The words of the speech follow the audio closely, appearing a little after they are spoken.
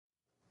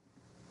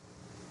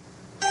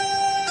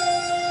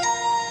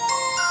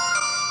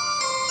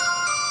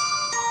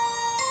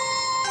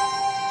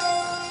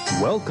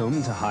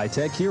Welcome to High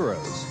Tech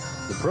Heroes,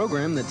 the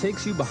program that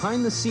takes you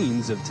behind the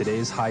scenes of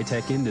today's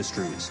high-tech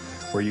industries,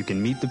 where you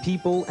can meet the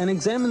people and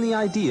examine the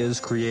ideas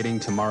creating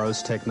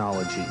tomorrow's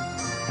technology.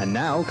 And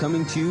now,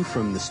 coming to you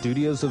from the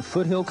studios of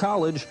Foothill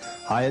College,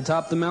 high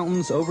atop the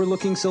mountains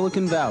overlooking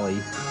Silicon Valley,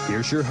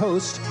 here's your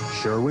host,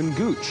 Sherwin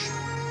Gooch.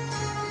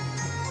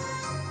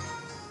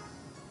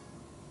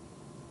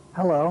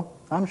 Hello,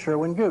 I'm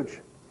Sherwin Gooch.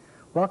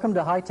 Welcome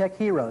to High Tech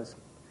Heroes.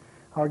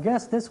 Our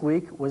guest this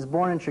week was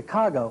born in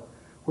Chicago,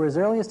 where his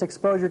earliest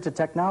exposure to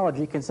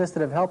technology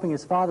consisted of helping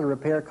his father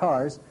repair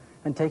cars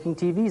and taking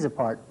TVs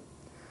apart.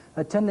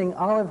 Attending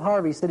Olive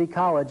Harvey City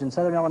College and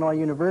Southern Illinois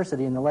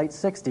University in the late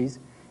 60s,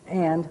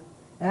 and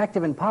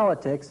active in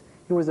politics,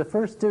 he was the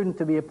first student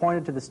to be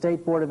appointed to the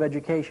State Board of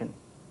Education.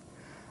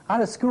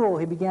 Out of school,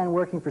 he began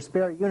working for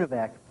Sperry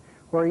Univac,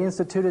 where he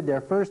instituted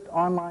their first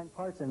online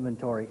parts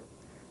inventory.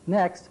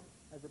 Next,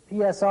 as a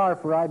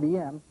PSR for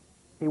IBM,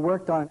 he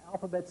worked on an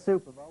alphabet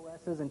soup of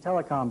OSs and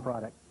telecom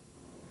products.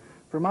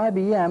 From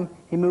IBM,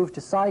 he moved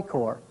to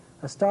Sycor,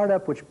 a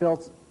startup which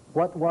built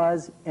what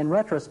was, in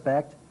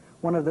retrospect,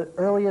 one of the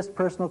earliest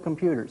personal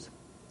computers.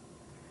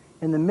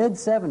 In the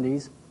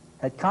mid-70s,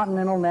 at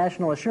Continental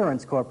National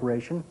Assurance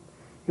Corporation,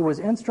 he was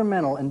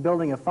instrumental in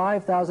building a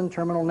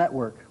 5,000-terminal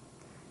network.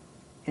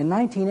 In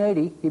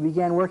 1980, he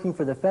began working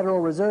for the Federal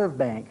Reserve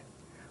Bank,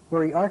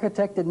 where he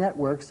architected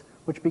networks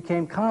which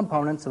became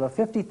components of a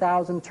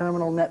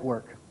 50,000-terminal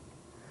network.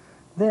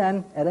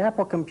 Then, at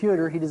Apple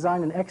Computer, he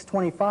designed an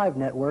X25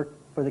 network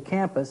for the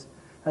campus,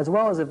 as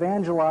well as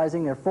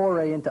evangelizing their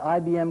foray into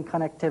IBM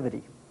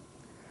connectivity.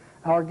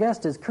 Our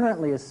guest is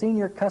currently a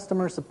senior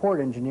customer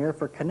support engineer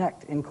for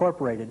Connect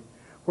Incorporated,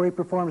 where he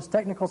performs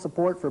technical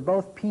support for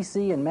both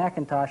PC and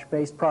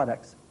Macintosh-based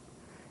products.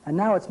 And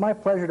now it's my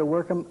pleasure to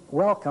welcome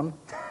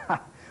a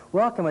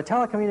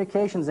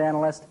telecommunications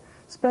analyst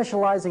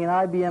specializing in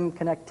IBM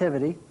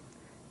connectivity,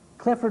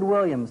 Clifford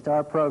Williams, to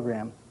our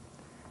program.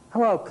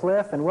 Hello,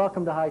 Cliff, and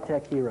welcome to High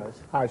Tech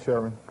Heroes. Hi,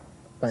 Sherman.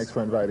 Thanks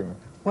for inviting me.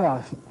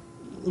 Well,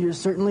 you're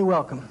certainly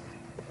welcome.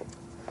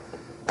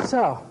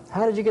 So,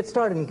 how did you get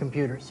started in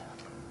computers?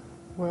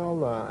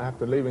 Well,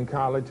 after leaving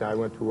college, I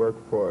went to work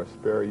for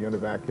Sperry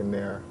Univac in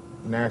their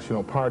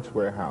national parts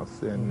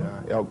warehouse in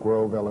Elk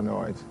Grove,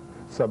 Illinois,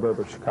 suburb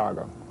of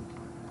Chicago.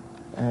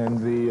 And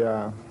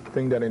the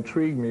thing that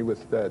intrigued me was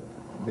that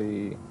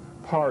the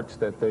parts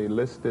that they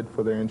listed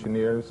for their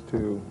engineers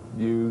to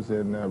use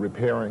in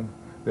repairing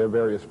their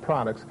various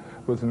products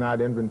was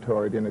not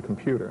inventoried in a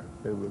computer.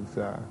 It was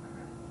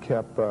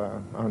kept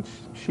on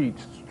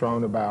sheets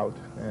strewn about,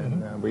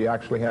 and we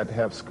actually had to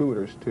have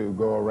scooters to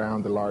go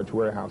around the large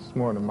warehouse. It's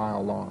more than a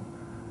mile long.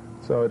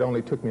 So it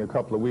only took me a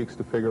couple of weeks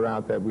to figure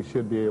out that we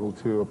should be able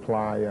to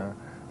apply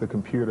the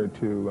computer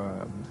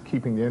to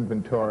keeping the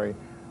inventory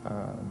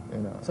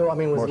in a So, I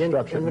mean, was the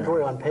inventory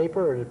manner. on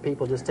paper, or did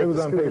people just take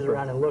the scooters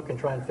around and look and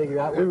try and figure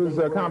out what It was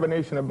a things were?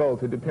 combination of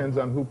both. It depends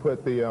on who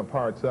put the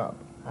parts up.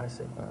 I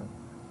see.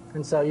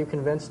 And so you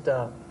convinced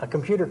a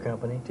computer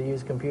company to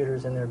use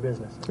computers in their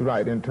business.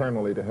 Right,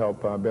 internally to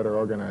help better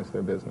organize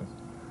their business.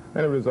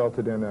 And it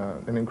resulted in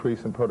an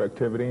increase in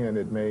productivity, and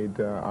it made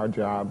our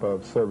job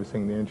of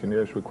servicing the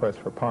engineers' requests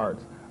for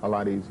parts a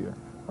lot easier.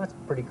 Well, that's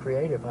pretty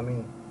creative. I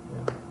mean,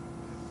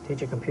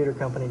 teach a computer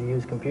company to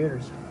use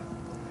computers.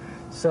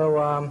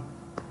 So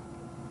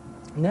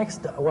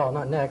next, well,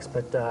 not next,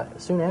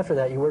 but soon after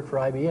that, you worked for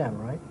IBM,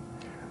 right?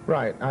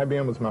 Right.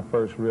 IBM was my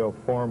first real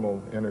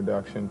formal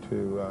introduction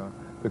to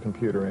the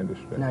computer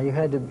industry. Now,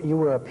 you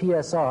were a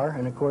PSR,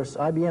 and of course,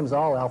 IBM's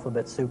all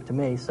alphabet soup to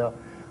me, so,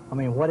 I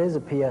mean, what is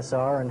a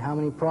PSR, and how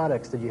many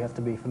products did you have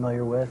to be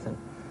familiar with? And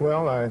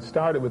well, I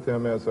started with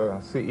them as a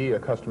CE, a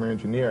customer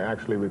engineer,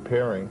 actually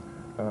repairing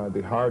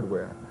the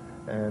hardware.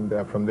 And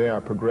from there,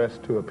 I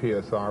progressed to a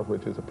PSR,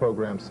 which is a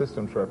program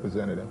systems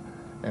representative.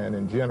 And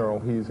in general,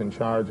 he's in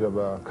charge of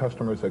a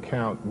customer's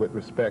account with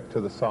respect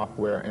to the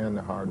software and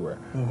the hardware,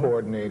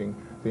 coordinating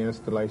the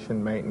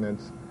installation,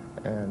 maintenance,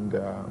 and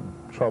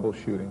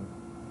troubleshooting,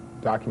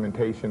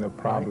 documentation of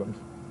problems,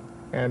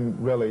 and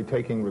really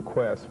taking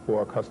requests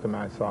for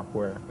customized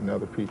software and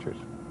other features.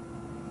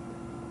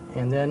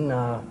 And then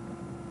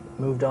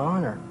moved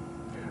on, or?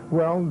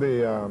 Well,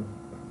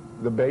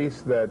 the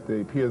base that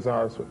the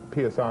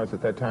PSRs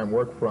at that time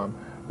worked from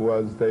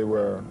was they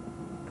were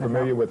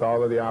familiar with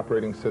all of the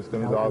operating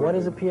systems. Now, what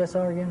is a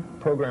PSR again?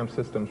 Program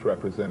systems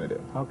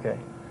representative. Okay.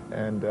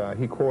 And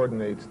he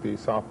coordinates the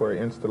software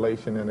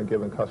installation in a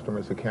given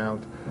customer's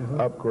account,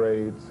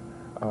 upgrades,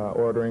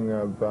 ordering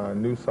of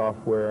new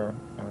software,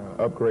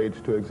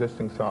 upgrades to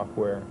existing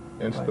software,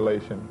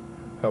 installation,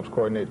 helps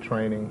coordinate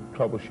training,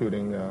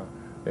 troubleshooting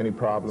any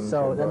problems.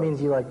 So that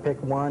means you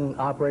pick one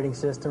operating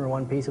system or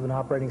one piece of an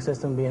operating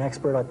system, be an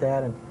expert at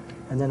that,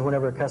 and then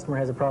whenever a customer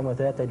has a problem with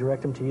that, they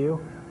direct them to you?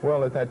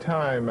 Well, at that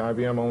time,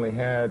 IBM only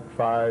had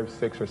 5,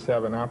 6, or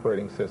 7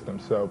 operating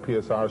systems, so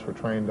PSRs were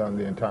trained on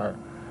the entire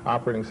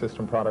operating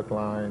system product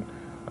line,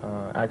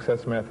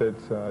 access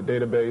methods,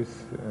 database.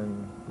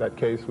 In that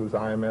case was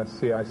IMS,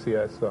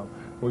 CICS, so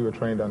we were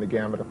trained on the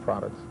gamut of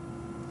products.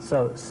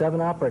 So 7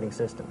 operating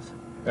systems.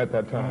 At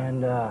that time.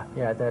 And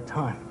yeah, at that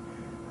time.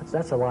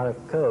 That's a lot of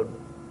code.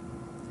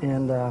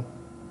 And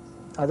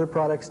other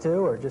products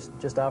too, or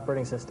just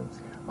operating systems?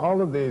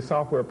 All of the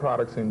software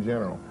products in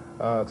general.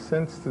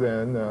 Since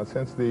then,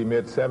 since the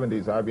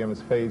mid-'70s, IBM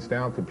has phased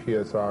down to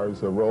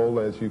PSR's role,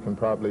 as you can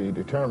probably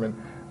determine.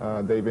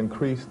 They've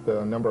increased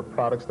the number of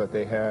products that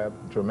they have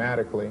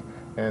dramatically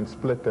and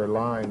split their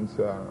lines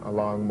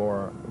along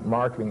more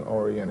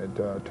marketing-oriented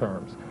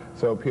terms.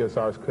 So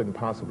PSRs couldn't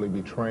possibly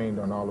be trained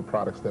on all the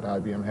products that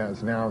IBM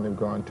has now, and they've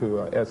gone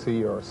to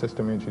SE or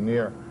system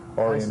engineer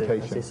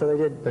orientation. I see. So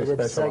they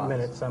did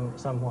segment it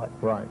somewhat.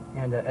 Right.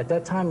 And at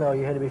that time, though,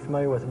 you had to be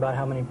familiar with about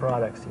how many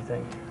products, do you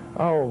think?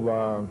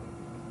 Oh,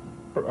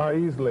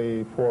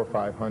 easily 400 or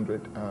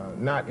 500.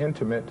 Not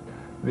intimate.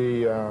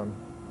 The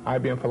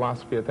IBM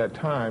philosophy at that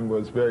time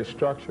was very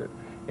structured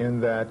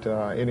in that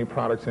any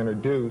products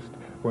introduced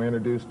were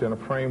introduced in a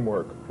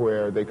framework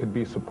where they could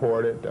be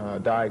supported.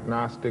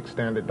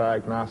 Standard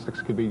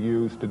diagnostics could be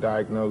used to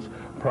diagnose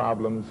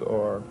problems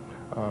or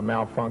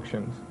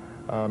malfunctions,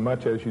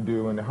 much as you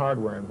do in the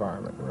hardware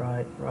environment.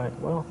 Right.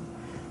 Well,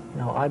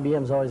 you know,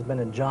 IBM's always been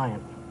a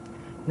giant.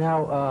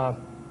 Now,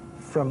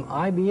 from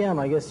IBM,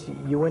 I guess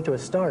you went to a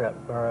startup,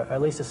 or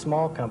at least a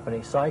small company,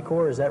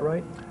 Sycor, is that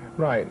right?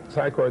 Right.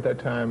 Sycor at that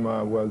time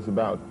was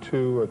about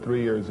 2 or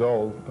 3 years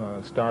old,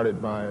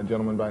 started by a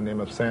gentleman by the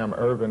name of Sam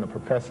Irvin, a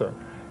professor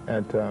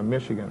at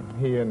Michigan.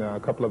 He and a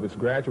couple of his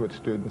graduate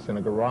students in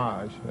a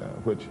garage,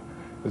 which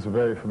is a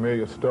very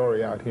familiar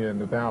story out here in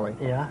the Valley,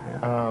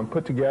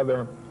 put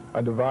together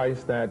a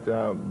device that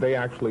they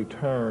actually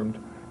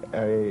termed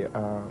a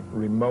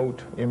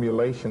remote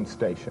emulation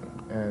station.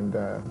 And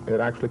it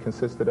actually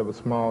consisted of a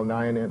small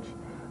 9-inch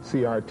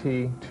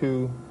CRT,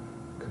 2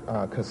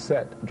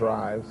 cassette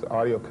drives,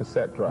 audio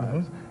cassette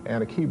drives,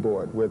 and a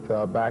keyboard with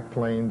a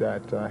backplane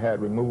that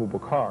had removable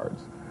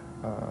cards.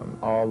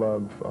 All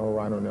of,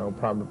 I don't know,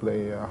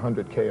 probably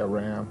 100K of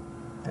RAM.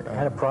 It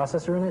had a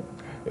processor in it?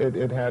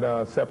 It had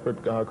a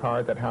separate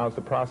card that housed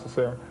the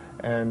processor,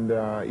 and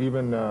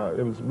even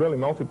it was really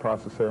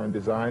multi-processor in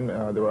design.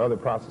 There were other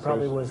processors.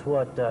 Probably was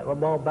what,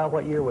 about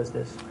what year was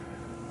this?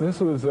 This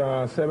was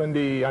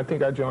 70, I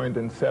think I joined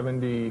in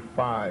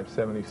 75,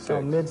 76. So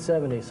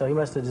mid-70s. So he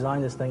must have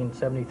designed this thing in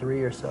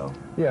 73 or so.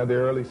 Yeah, the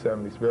early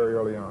 70s, very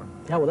early on.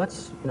 Yeah, well,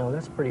 that's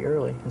pretty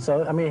early. And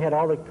so, I mean, it had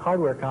all the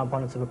hardware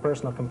components of a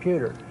personal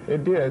computer.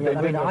 It did.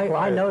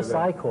 I know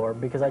Sycor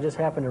because I just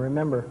happen to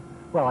remember,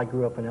 well, I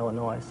grew up in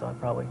Illinois, so I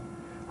probably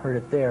heard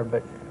it there,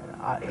 but,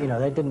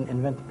 they didn't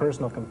invent the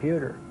personal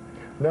computer.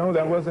 No,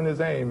 that wasn't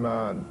his aim.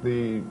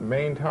 The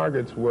main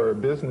targets were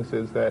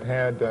businesses that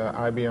had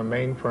IBM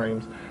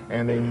mainframes,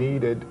 and they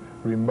needed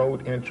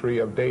remote entry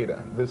of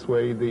data. This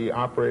way, the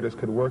operators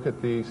could work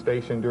at the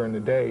station during the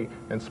day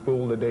and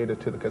spool the data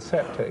to the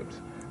cassette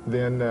tapes.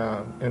 Then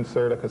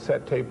insert a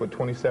cassette tape with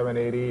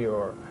 2780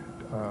 or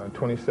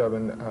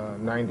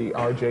 2790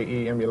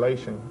 RJE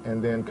emulation, and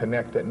then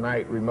connect at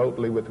night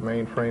remotely with the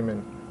mainframe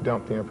and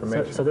dump the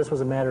information. So this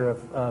was a matter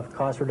of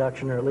cost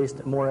reduction, or at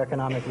least a more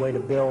economic way to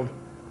build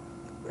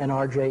an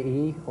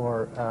RJE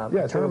or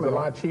yes, terminal. It was a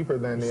lot cheaper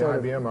than the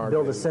IBM RJE.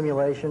 Build a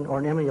simulation or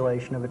an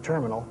emulation of a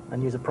terminal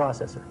and use a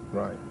processor.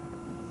 Right.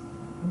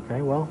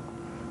 Okay, well,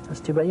 that's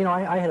too bad.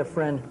 I had a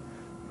friend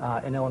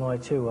in Illinois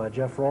too,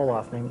 Jeff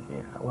Roloff,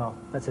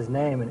 that's his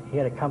name, and he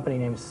had a company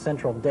named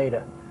Central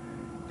Data.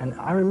 And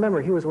I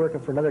remember he was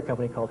working for another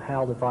company called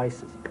HAL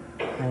Devices.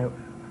 And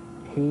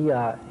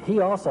he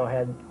also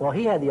had,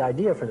 he had the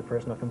idea for the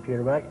personal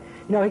computer, but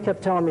he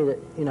kept telling me that,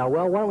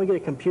 why don't we get a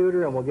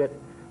computer and we'll get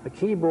a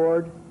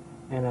keyboard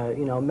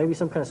and maybe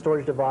some kind of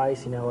storage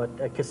device,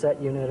 a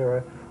cassette unit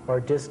or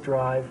a disk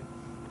drive.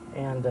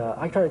 And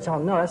I tried to tell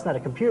him, no, that's not a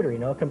computer.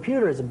 A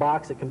computer is a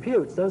box that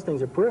computes. Those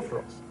things are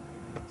peripherals.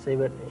 See,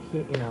 but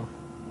he,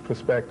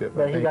 Perspective.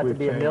 But he got to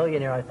be a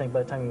millionaire, I think,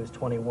 by the time he was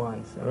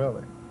 21. So.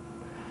 Really?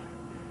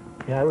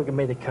 Yeah, I would have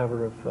made the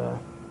cover of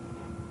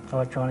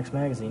Electronics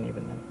magazine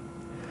even then.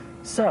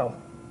 So,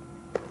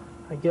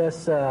 I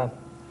guess.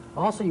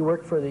 Also, you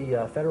worked for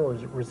the Federal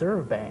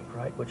Reserve Bank,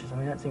 right? Which is,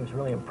 that seems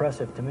really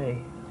impressive to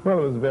me. Well,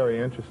 it was a very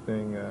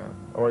interesting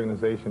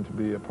organization to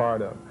be a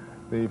part of.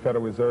 The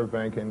Federal Reserve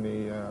Bank in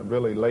the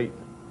really late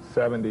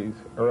 70s,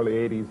 early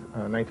 80s,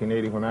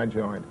 1980 when I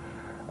joined,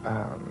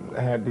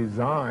 had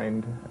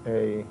designed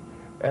a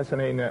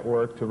SNA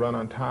network to run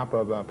on top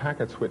of a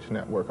packet switch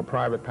network, a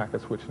private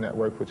packet switch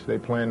network, which they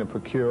plan to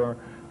procure,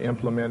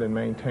 implement, and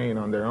maintain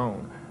on their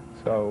own.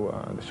 So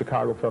the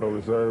Chicago Federal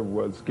Reserve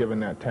was given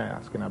that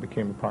task, and I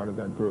became a part of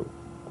that group.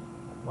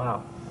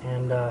 Wow.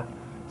 And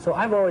so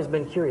I've always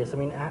been curious.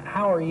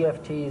 How are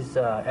EFTs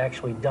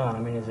actually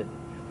done?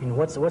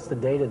 What's the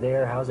data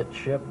there? How's it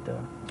shipped?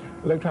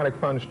 Electronic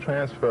funds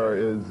transfer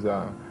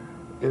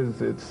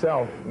is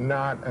itself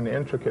not an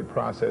intricate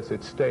process.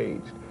 It's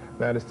staged.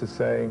 That is to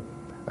say,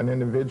 an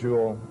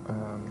individual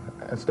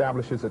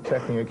establishes a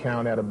checking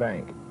account at a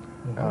bank.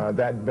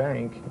 that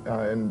bank,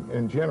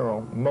 in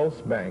general,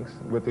 most banks,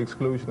 with the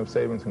exclusion of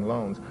savings and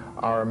loans,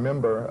 are a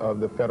member of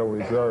the Federal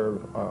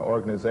Reserve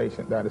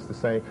organization. That is to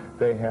say,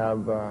 they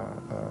have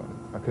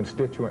a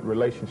constituent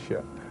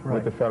relationship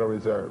with the Federal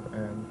Reserve.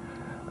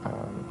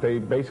 And they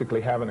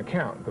basically have an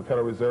account. The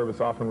Federal Reserve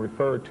is often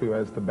referred to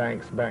as the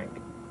bank's bank.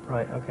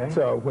 Right, okay.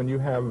 So when you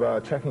have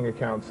a checking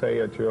account, say,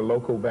 at your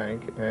local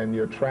bank, and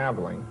you're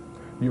traveling,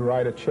 you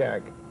write a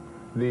check,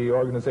 the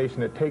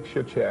organization that takes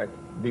your check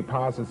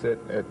deposits it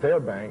at their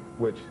bank,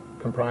 which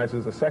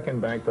comprises a second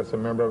bank that's a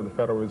member of the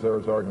Federal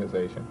Reserve's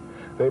organization.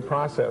 They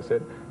process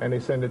it, and they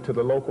send it to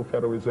the local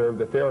Federal Reserve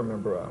that they're a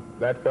member of.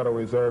 That Federal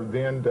Reserve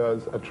then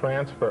does a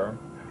transfer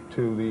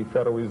to the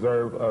Federal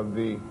Reserve of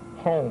the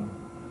home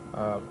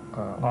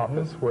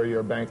office where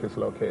your bank is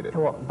located.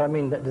 Well, but I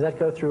mean, does that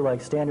go through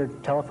like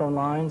standard telephone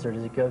lines, or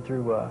does it go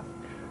through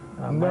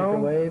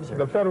microwaves? No,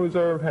 the Federal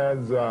Reserve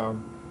has,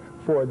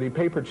 for the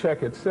paper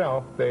check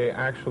itself, they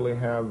actually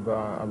have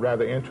a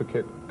rather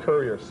intricate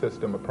courier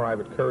system, a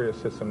private courier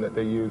system that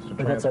they use to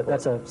transport.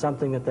 That's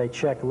something that they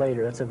check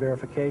later. That's a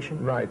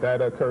verification? Right.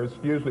 That occurs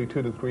usually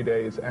 2 to 3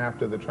 days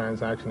after the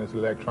transaction has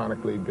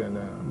electronically been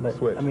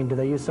switched. I mean, do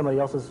they use somebody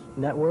else's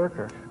network?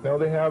 Or? No,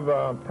 they have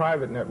a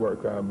private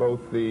network.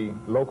 Both the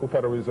local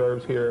Federal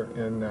Reserves here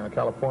in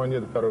California,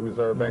 the Federal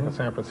Reserve Bank of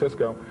San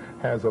Francisco,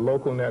 has a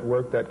local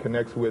network that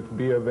connects with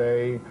B of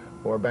A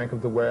or Bank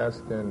of the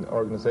West and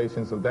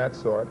organizations of that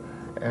sort.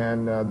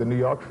 And the New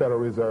York Federal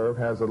Reserve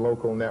has a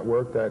local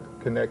network that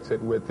connects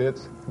it with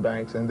its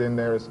banks, and then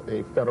there's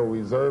a Federal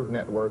Reserve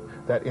network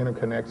that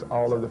interconnects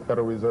all of the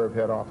Federal Reserve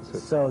head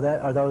offices. So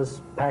are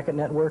those packet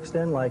networks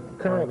then? Like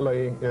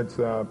currently, it's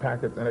an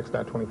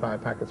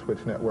X.25 packet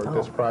switch network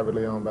that's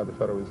privately owned by the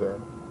Federal Reserve.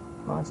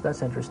 Well,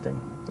 that's interesting.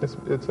 It's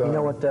you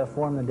know what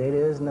form the data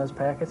is in those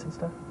packets and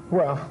stuff?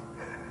 Well,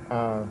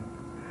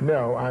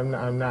 no,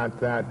 I'm not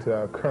that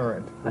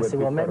current. I see.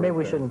 Well, maybe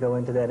we shouldn't go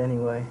into that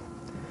anyway.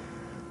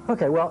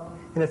 Okay, well,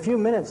 in a few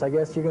minutes, I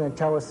guess you're going to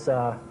tell us,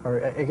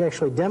 or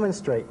actually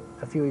demonstrate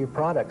a few of your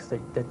products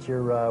that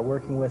you're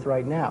working with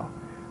right now.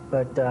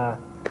 But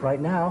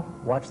right now,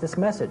 watch this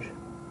message.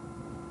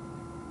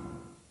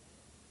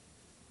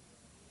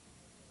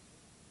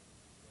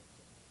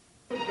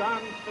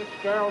 John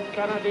Fitzgerald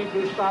Kennedy,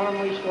 do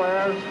solemnly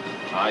swear.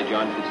 I,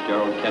 John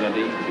Fitzgerald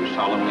Kennedy, do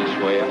solemnly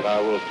swear.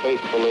 I will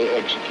faithfully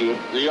execute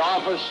The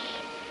office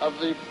of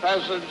the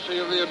Presidency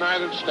of the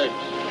United States.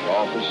 the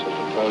office of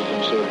the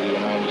Presidency of the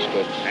United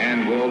States.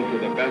 And will, to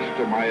the best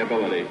of my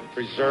ability,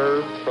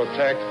 Preserve,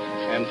 protect,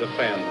 and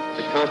defend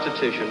the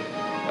Constitution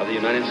of the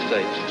United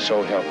States.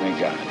 So help me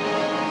God.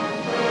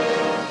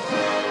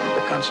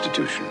 The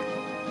Constitution,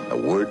 the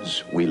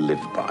words we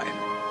live by.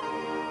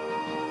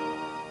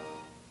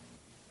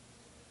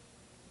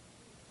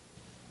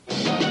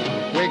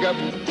 Wake up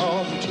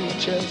all the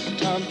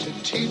teachers, time to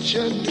teach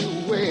a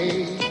new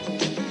way.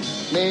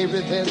 Maybe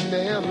then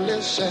they'll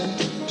listen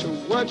to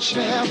what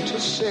you have to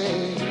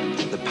say.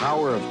 The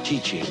power of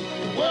teaching.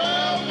 The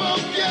world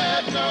won't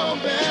get no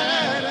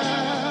better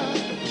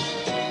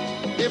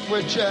if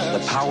we're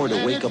just The power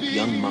to wake up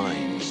young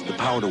minds. The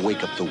power to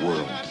wake up the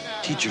world.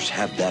 Teachers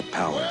have that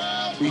power.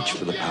 Reach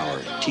for the power.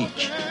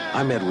 Teach.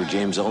 I'm Edward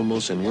James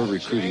Olmos, and we're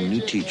recruiting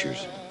new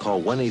teachers.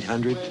 Call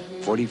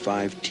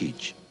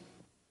 1-800-45-TEACH.